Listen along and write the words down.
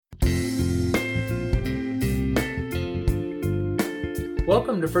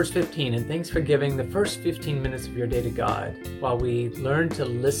Welcome to First 15, and thanks for giving the first 15 minutes of your day to God while we learn to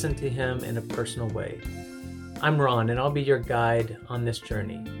listen to Him in a personal way. I'm Ron, and I'll be your guide on this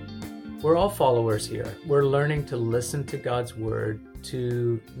journey. We're all followers here. We're learning to listen to God's Word,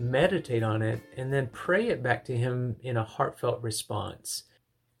 to meditate on it, and then pray it back to Him in a heartfelt response.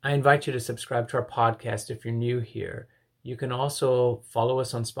 I invite you to subscribe to our podcast if you're new here. You can also follow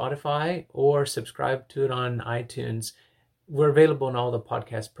us on Spotify or subscribe to it on iTunes. We're available on all the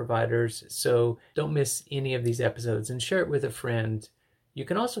podcast providers, so don't miss any of these episodes and share it with a friend. You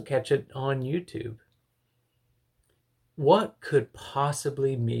can also catch it on YouTube. What could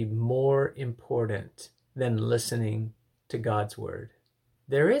possibly be more important than listening to God's Word?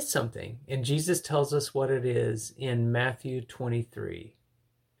 There is something, and Jesus tells us what it is in Matthew 23.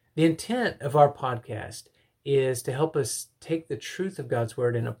 The intent of our podcast is to help us take the truth of God's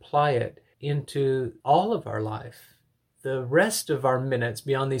Word and apply it into all of our life, the rest of our minutes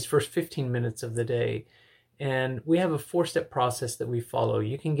beyond these first 15 minutes of the day. And we have a 4-step process that we follow.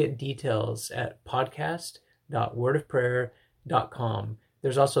 You can get details at podcast.wordofprayer.com.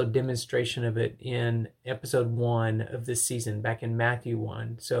 There's also a demonstration of it in episode 1 of this season, back in Matthew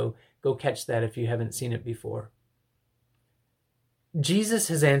 1. So go catch that if you haven't seen it before. Jesus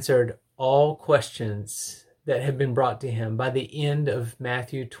has answered all questions that have been brought to him by the end of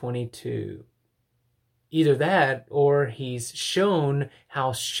Matthew 22. Either that, or he's shown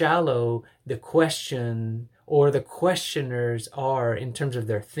how shallow the question or the questioners are in terms of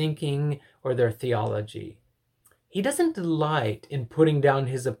their thinking or their theology. He doesn't delight in putting down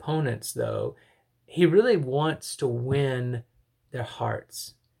his opponents, though. He really wants to win their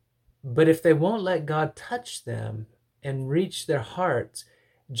hearts. But if they won't let God touch them and reach their hearts,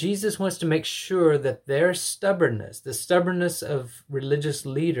 Jesus wants to make sure that their stubbornness, the stubbornness of religious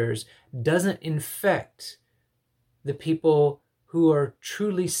leaders, doesn't infect the people who are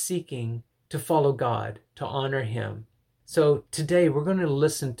truly seeking to follow God, to honor Him. So today we're going to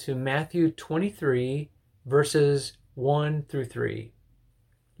listen to Matthew 23, verses 1 through 3.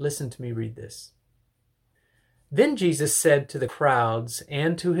 Listen to me read this. Then Jesus said to the crowds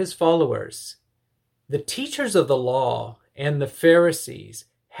and to his followers, "The teachers of the law and the Pharisees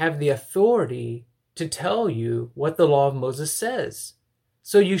have the authority to tell you what the law of Moses says.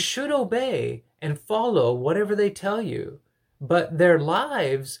 So you should obey and follow whatever they tell you. But their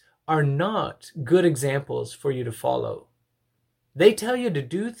lives are not good examples for you to follow. They tell you to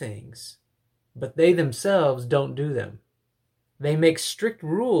do things, but they themselves don't do them. They make strict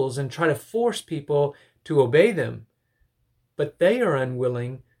rules and try to force people to obey them, but they are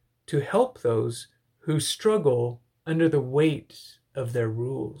unwilling to help those who struggle under the weight of their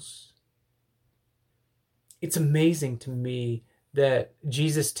rules." It's amazing to me that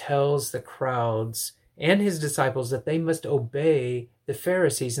Jesus tells the crowds and his disciples that they must obey the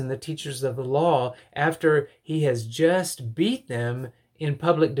Pharisees and the teachers of the law after he has just beat them in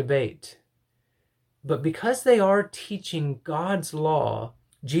public debate. But because they are teaching God's law,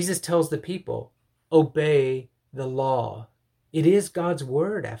 Jesus tells the people, obey the law. It is God's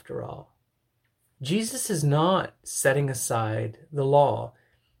word, after all. Jesus is not setting aside the law,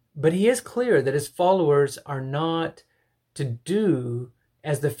 but he is clear that his followers are not to do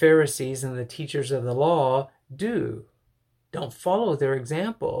as the Pharisees and the teachers of the law do. Don't follow their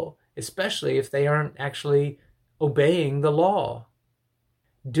example, especially if they aren't actually obeying the law.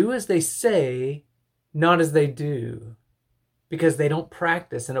 Do as they say, not as they do, because they don't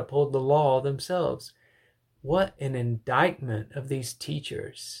practice and uphold the law themselves. What an indictment of these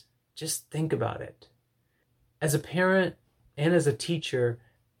teachers. Just think about it. As a parent and as a teacher,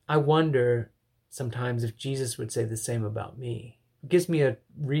 I wonder sometimes if Jesus would say the same about me. It gives me a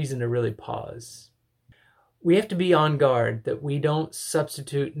reason to really pause. We have to be on guard that we don't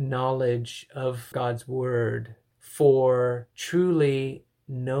substitute knowledge of God's word for truly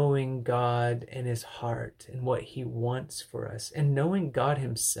knowing God and his heart and what he wants for us and knowing God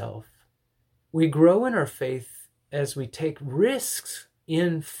himself. We grow in our faith as we take risks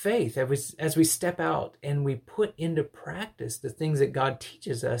in faith, as we step out and we put into practice the things that God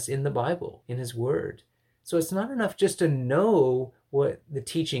teaches us in the Bible, in his word. So it's not enough just to know what the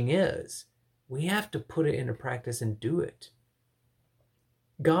teaching is. We have to put it into practice and do it.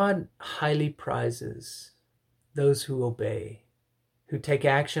 God highly prizes those who obey, who take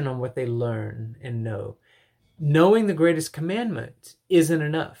action on what they learn and know. Knowing the greatest commandment isn't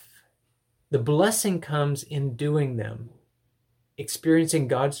enough. The blessing comes in doing them, experiencing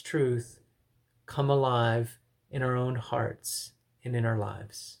God's truth come alive in our own hearts and in our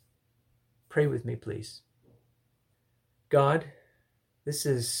lives. Pray with me, please. God, this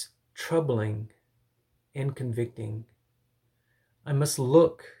is troubling and convicting. I must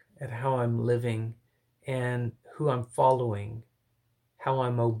look at how I'm living and who I'm following, how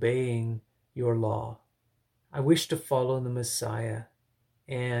I'm obeying your law. I wish to follow the Messiah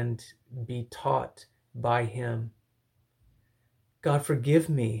and be taught by him. God, forgive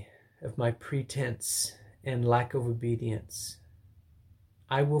me of my pretense and lack of obedience.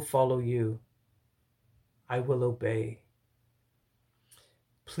 I will follow you. I will obey.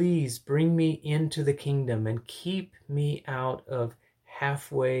 Please bring me into the kingdom and keep me out of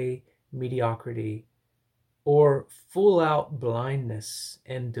halfway mediocrity or full-out blindness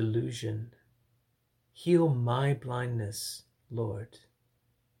and delusion. Heal my blindness, Lord.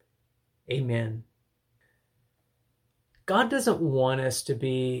 Amen. God doesn't want us to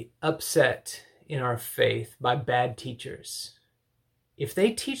be upset in our faith by bad teachers. If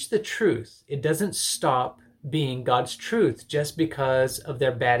they teach the truth, it doesn't stop being God's truth just because of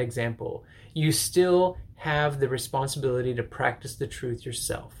their bad example. You still have the responsibility to practice the truth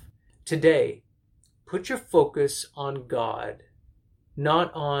yourself. Today, put your focus on God,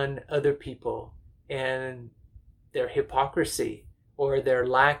 not on other people and their hypocrisy or their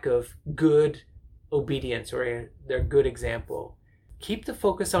lack of good obedience or their good example. Keep the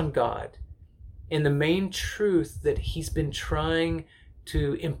focus on God and the main truth that he's been trying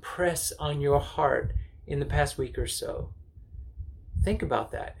to impress on your heart in the past week or so. Think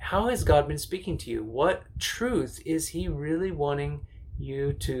about that. How has God been speaking to you? What truth is he really wanting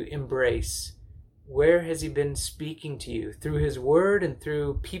you to embrace? Where has he been speaking to you? Through his word and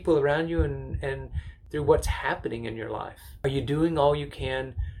through people around you and through what's happening in your life? Are you doing all you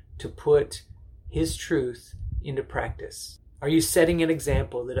can to put his truth into practice? Are you setting an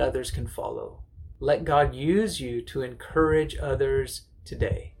example that others can follow? Let God use you to encourage others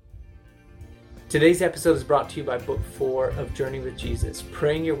today. Today's episode is brought to you by Book 4 of Journey with Jesus,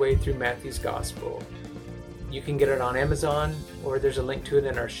 Praying Your Way Through Matthew's Gospel. You can get it on Amazon, or there's a link to it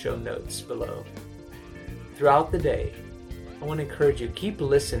in our show notes below. Throughout the day, I want to encourage you, keep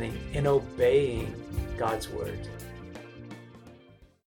listening and obeying God's word.